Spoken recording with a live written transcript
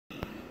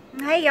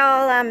Hey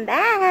y'all, I'm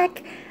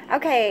back.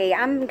 Okay,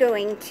 I'm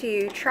going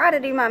to try to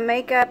do my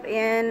makeup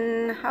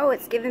in,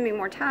 it's giving me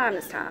more time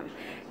this time.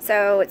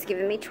 So it's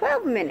giving me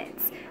 12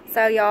 minutes.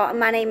 So y'all,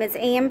 my name is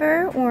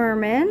Amber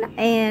Orman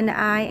and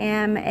I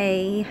am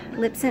a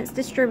Lipsense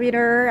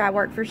distributor. I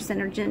work for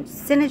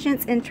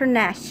Senegence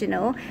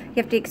International. You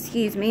have to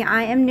excuse me.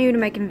 I am new to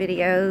making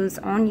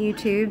videos on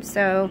YouTube,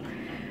 so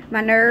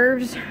my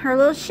nerves are a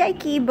little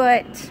shaky,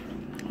 but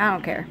I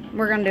don't care.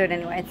 We're gonna do it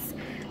anyways.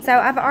 So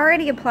I've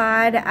already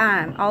applied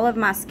all of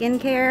my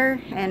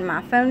skincare, and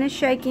my phone is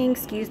shaking.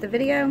 Excuse the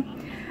video.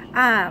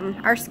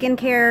 Our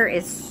skincare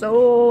is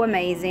so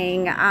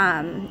amazing.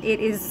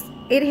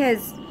 It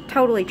has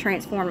totally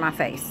transformed my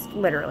face,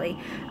 literally.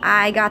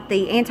 I got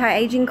the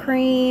anti-aging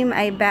cream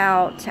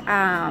about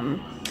a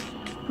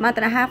month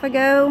and a half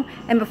ago,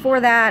 and before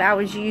that I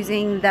was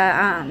using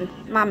the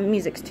my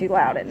music's too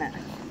loud, isn't it?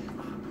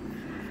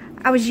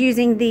 I was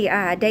using the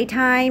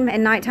daytime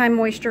and nighttime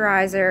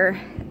moisturizer,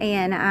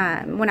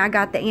 and when I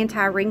got the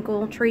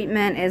anti-wrinkle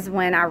treatment is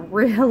when I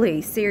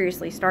really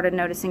seriously started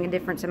noticing a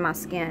difference in my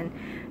skin.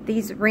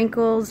 These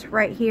wrinkles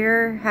right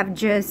here have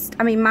just,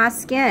 my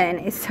skin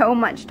is so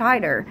much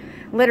tighter,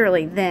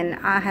 literally, than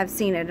I have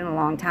seen it in a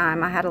long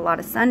time. I had a lot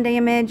of sun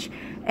damage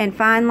and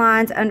fine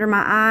lines under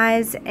my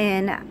eyes,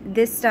 and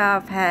this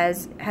stuff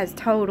has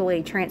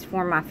totally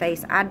transformed my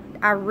face.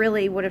 I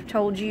really would have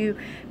told you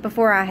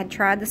before I had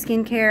tried the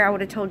skincare, I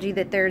would have told you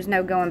that there's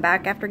no going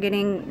back after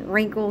getting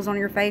wrinkles on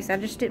your face. I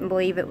just didn't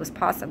believe it was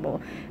possible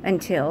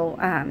until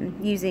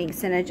using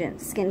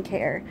Senegence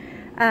skincare.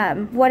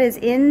 What is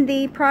in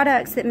the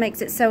products that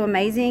makes it so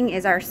amazing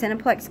is our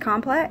Cineplex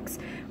Complex,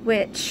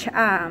 which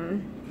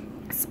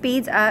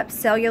speeds up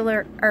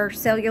cellular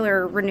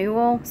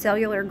renewal,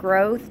 cellular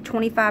growth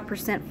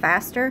 25%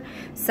 faster.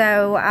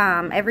 So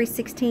every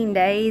 16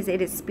 days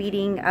it is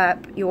speeding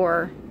up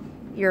your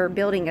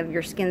building of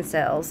your skin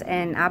cells,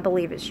 and I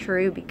believe it's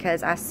true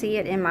because I see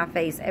it in my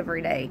face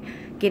every day,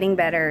 getting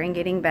better and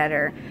getting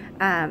better.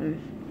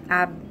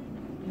 I've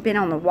been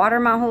on the water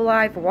my whole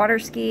life, water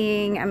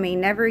skiing.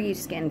 Never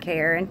used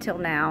skincare until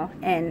now,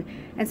 and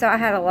so I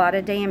had a lot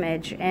of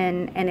damage,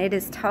 and it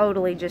is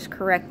totally just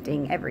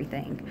correcting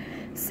everything.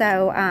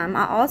 So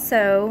I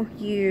also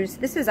use,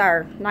 this is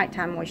our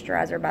nighttime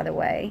moisturizer, by the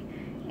way,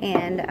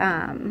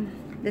 and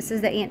this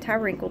is the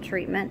anti-wrinkle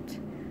treatment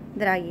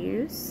that I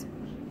use,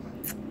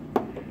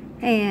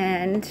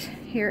 and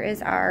here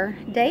is our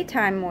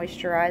daytime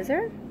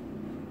moisturizer.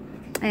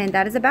 And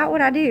that is about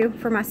what I do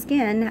for my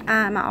skin.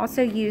 I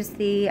also use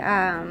the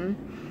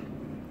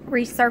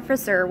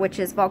resurfacer, which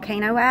is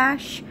volcano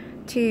ash,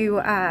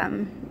 to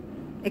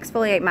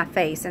exfoliate my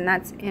face, and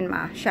that's in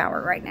my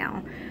shower right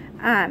now.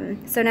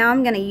 So now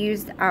I'm going to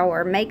use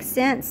our Make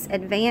Sense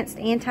Advanced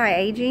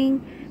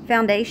Anti-Aging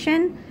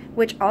Foundation,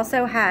 which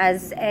also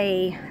has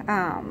a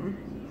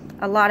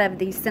lot of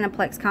the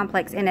Cineplex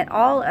Complex in it.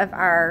 All of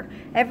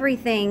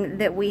everything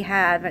that we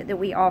have, that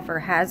we offer,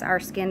 has our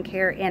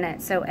skincare in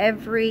it. So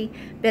every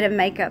bit of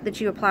makeup that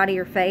you apply to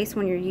your face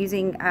when you're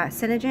using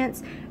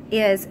Senegence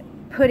is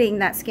putting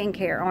that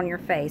skincare on your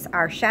face.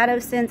 Our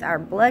ShadowSense, our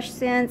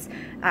Blushsense,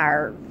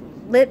 our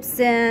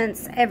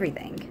Lipsense,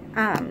 everything.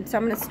 So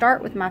I'm going to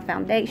start with my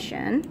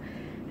foundation,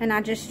 and I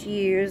just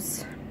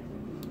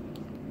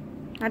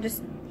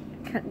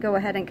go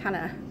ahead and kind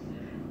of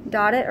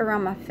dot it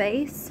around my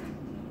face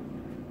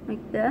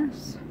like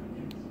this,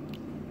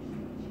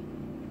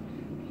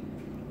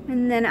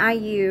 and then I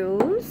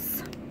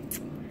use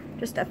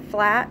just a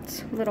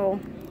flat little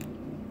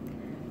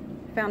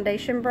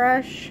foundation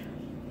brush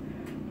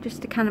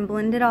just to kind of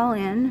blend it all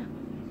in.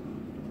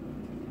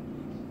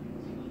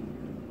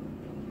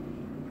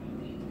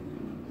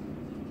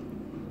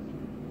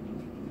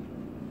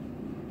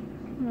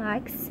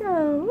 Like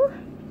so.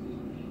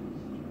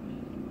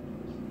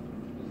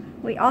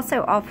 We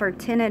also offer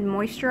tinted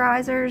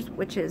moisturizers,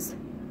 which is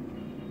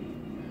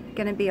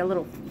going to be a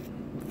little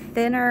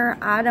thinner.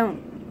 I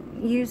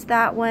don't use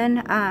that one,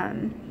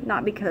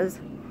 not because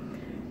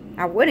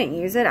I wouldn't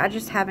use it, I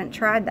just haven't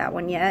tried that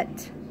one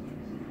yet.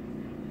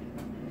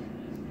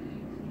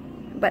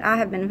 But I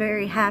have been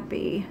very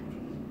happy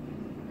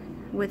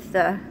with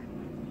the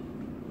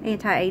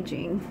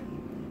anti-aging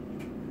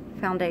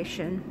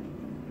foundation.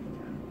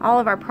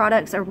 All of our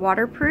products are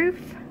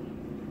waterproof,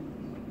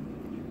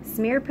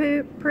 smear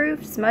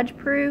proof, smudge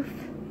proof.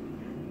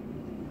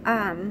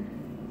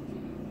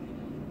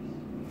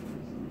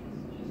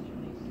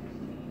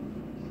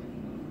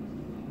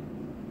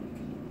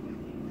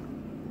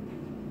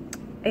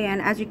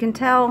 And as you can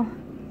tell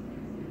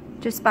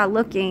just by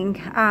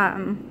looking,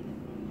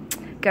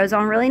 goes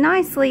on really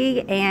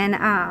nicely, and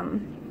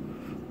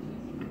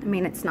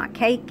it's not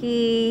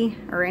cakey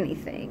or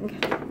anything.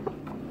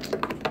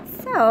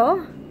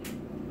 So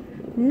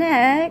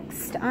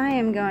next I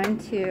am going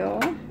to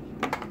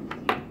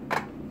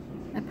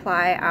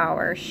apply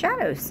our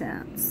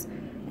ShadowSense,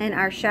 and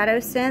our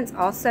ShadowSense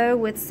also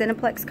with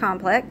Cineplex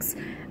Complex.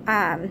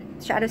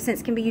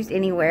 ShadowSense can be used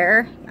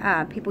anywhere.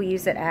 People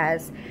use it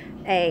as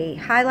a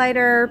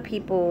highlighter.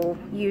 People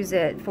use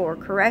it for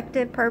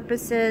corrective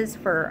purposes,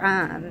 for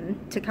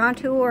to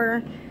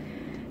contour.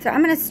 So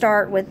I'm going to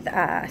start with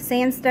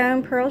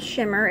Sandstone Pearl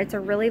Shimmer. It's a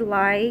really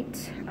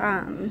light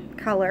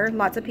color.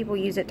 Lots of people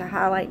use it to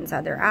highlight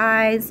inside their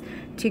eyes,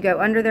 to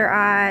go under their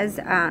eyes,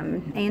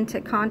 and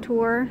to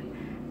contour.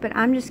 But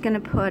I'm just going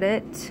to put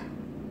it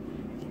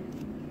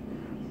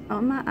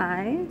on my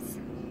eyes.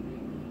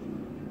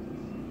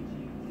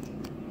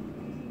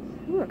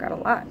 Ooh, I got a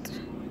lot.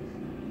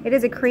 It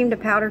is a cream to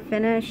powder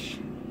finish,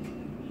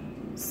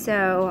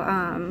 so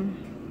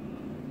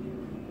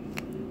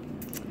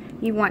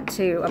you want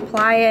to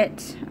apply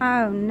it.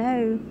 Oh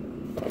no.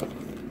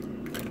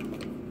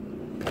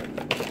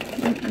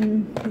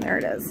 There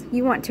it is.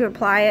 You want to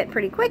apply it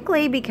pretty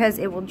quickly because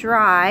it will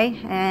dry,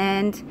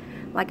 and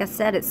like I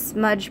said, it's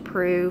smudge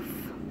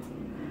proof,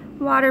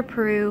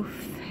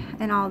 waterproof,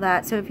 and all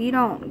that. So if you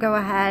don't go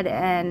ahead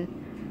and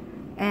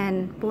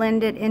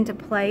blend it into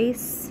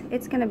place,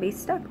 it's going to be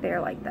stuck there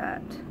like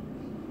that.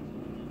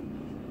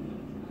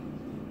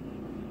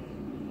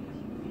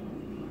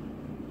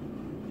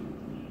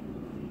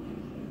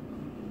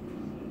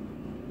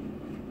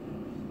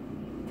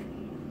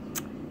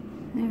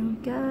 There we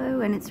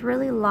go, and it's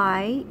really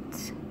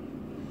light,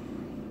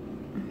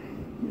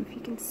 if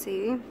you can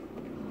see.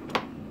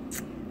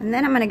 And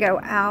then I'm going to go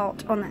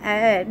out on the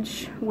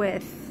edge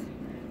with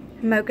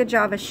Mocha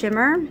Java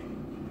Shimmer,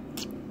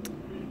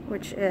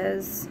 which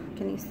is,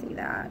 can you see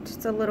that?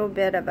 It's a little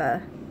bit of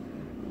a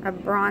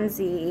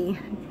bronzy,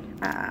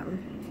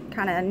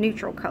 kind of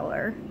neutral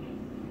color.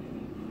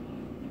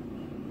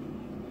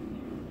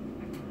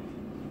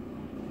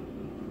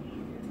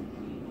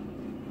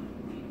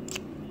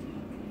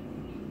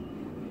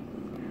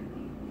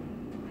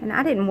 And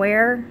I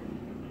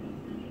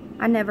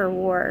never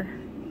wore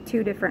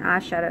 2 different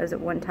eyeshadows at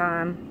one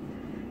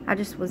time. I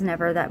just was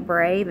never that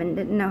brave and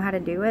didn't know how to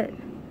do it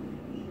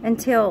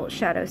until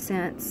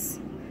ShadowSense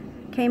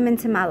came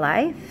into my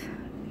life.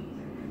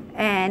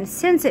 And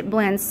since it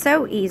blends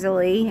so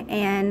easily,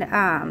 and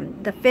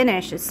the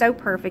finish is so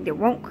perfect, it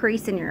won't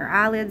crease in your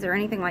eyelids or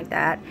anything like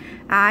that,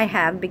 I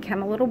have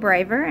become a little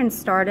braver and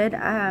started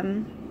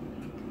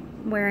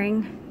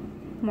wearing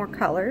more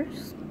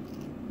colors.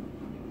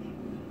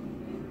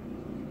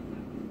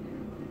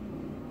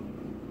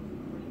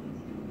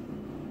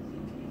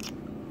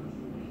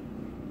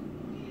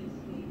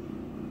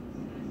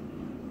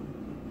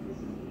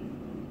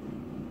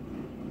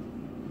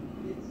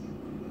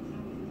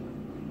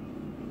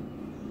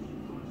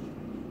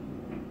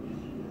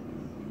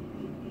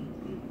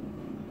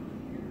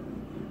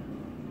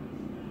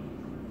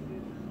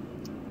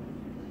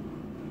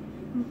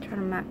 I'm trying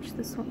to match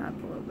this one up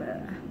a little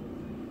bit.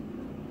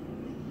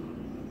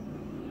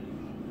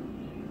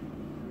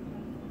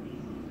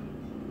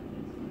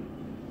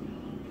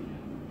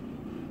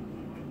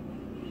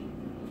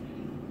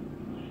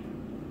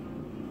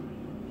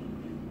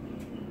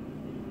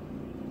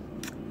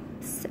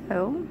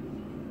 So,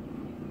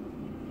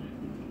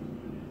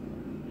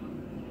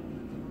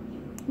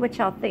 what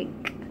y'all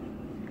think?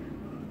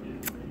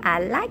 I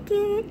like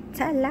it.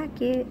 I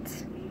like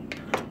it.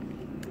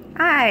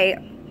 I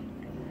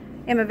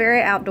am a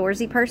very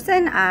outdoorsy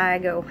person. I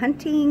go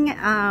hunting,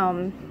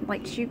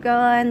 like to shoot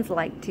guns,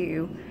 like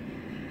to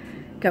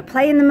go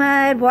play in the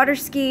mud, water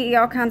ski,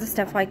 all kinds of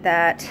stuff like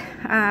that.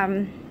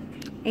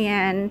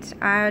 And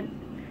I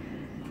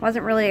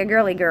wasn't really a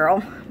girly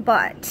girl,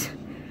 but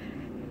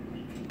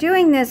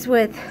doing this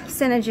with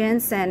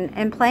Senegence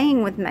and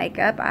playing with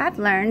makeup, I've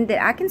learned that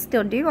I can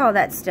still do all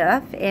that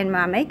stuff and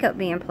my makeup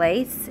be in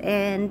place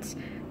and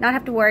not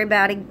have to worry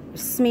about it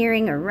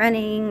smearing or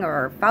running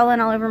or falling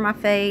all over my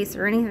face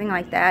or anything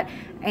like that.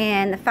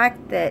 And the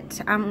fact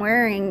that I'm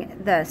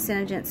wearing the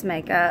Senegence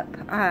makeup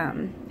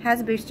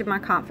has boosted my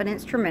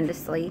confidence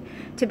tremendously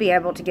to be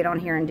able to get on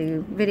here and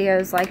do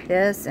videos like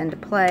this and to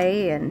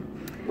play and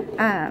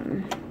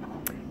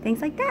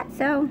things like that.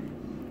 So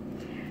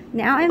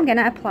now I'm going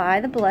to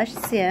apply the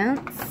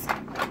Blushsense.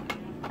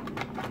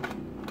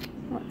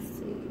 Let's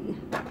see.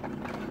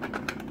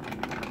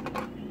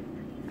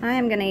 I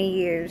am going to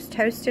use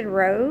Toasted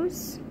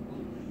Rose.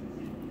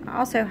 I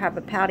also have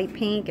a Pouty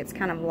Pink. It's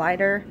kind of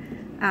lighter.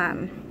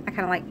 I kind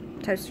of like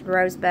Toasted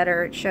Rose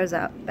better. It shows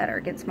up better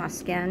against my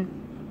skin.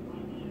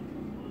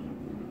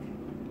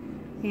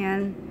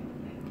 And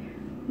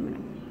I'm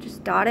going to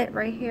just dot it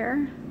right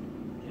here.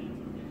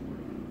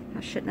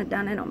 I shouldn't have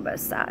done it on both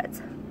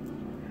sides.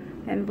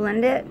 And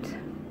blend it.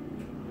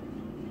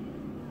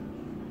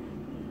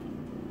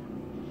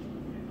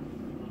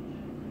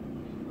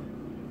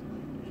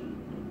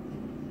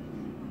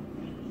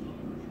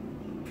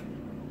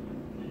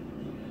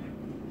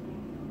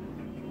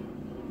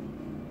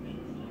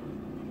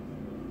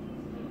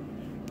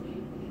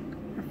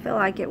 I feel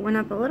like it went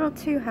up a little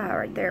too high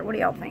right there. What do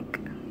y'all think?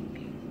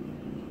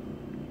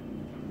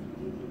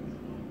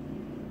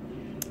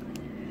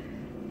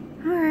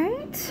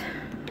 Alright.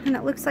 And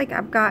it looks like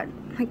I've got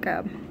like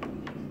a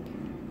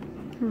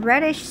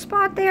reddish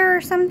spot there or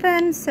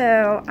something,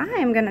 so I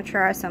am gonna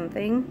try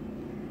something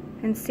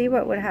and see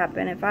what would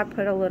happen if I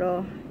put a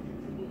little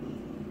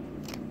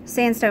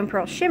Sandstone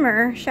Pearl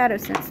Shimmer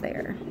ShadowSense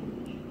there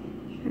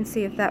and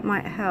see if that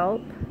might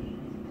help.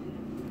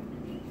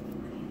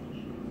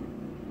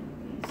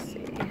 Let's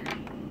see.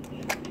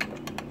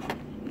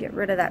 Get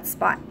rid of that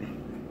spot.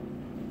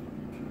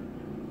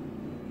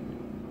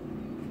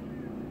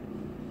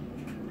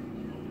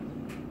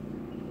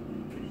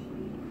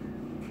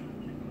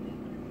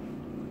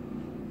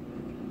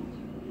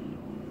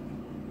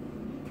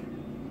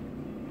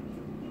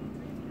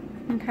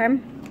 Okay,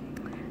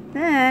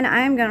 then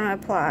I'm going to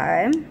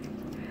apply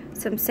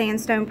some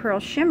Sandstone Pearl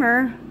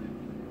Shimmer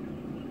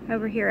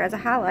over here as a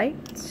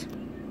highlight.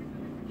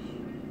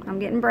 I'm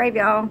getting brave,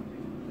 y'all.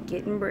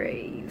 Getting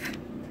brave.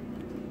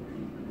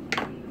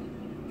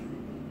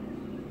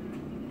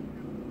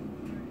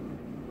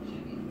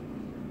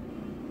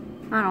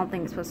 I don't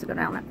think it's supposed to go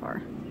down that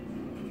far.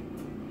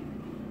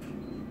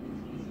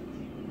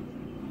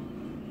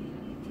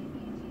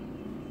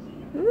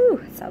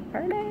 Ooh, it's so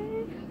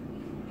pretty.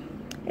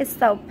 It's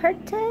so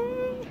pretty.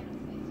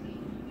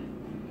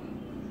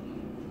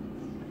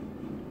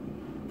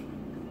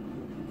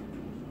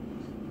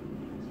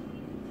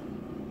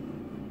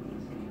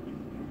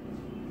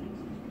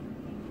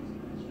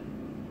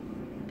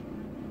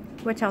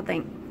 What y'all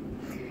think?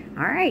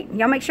 Alright,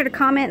 y'all make sure to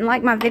comment and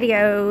like my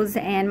videos,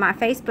 and my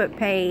Facebook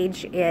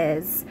page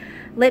is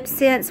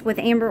Lipsense with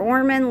Amber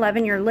Orman,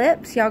 Loving Your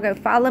Lips. Y'all go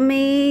follow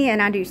me,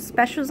 and I do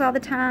specials all the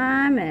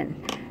time,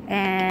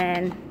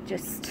 and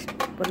just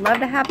would love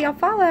to have y'all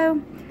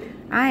follow.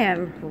 I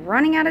am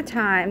running out of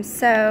time,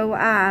 so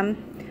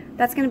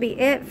that's going to be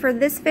it for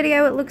this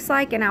video, it looks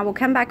like, and I will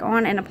come back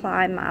on and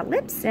apply my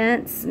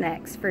Lipsense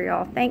next for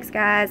y'all. Thanks,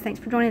 guys. Thanks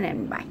for joining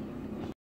in. Bye.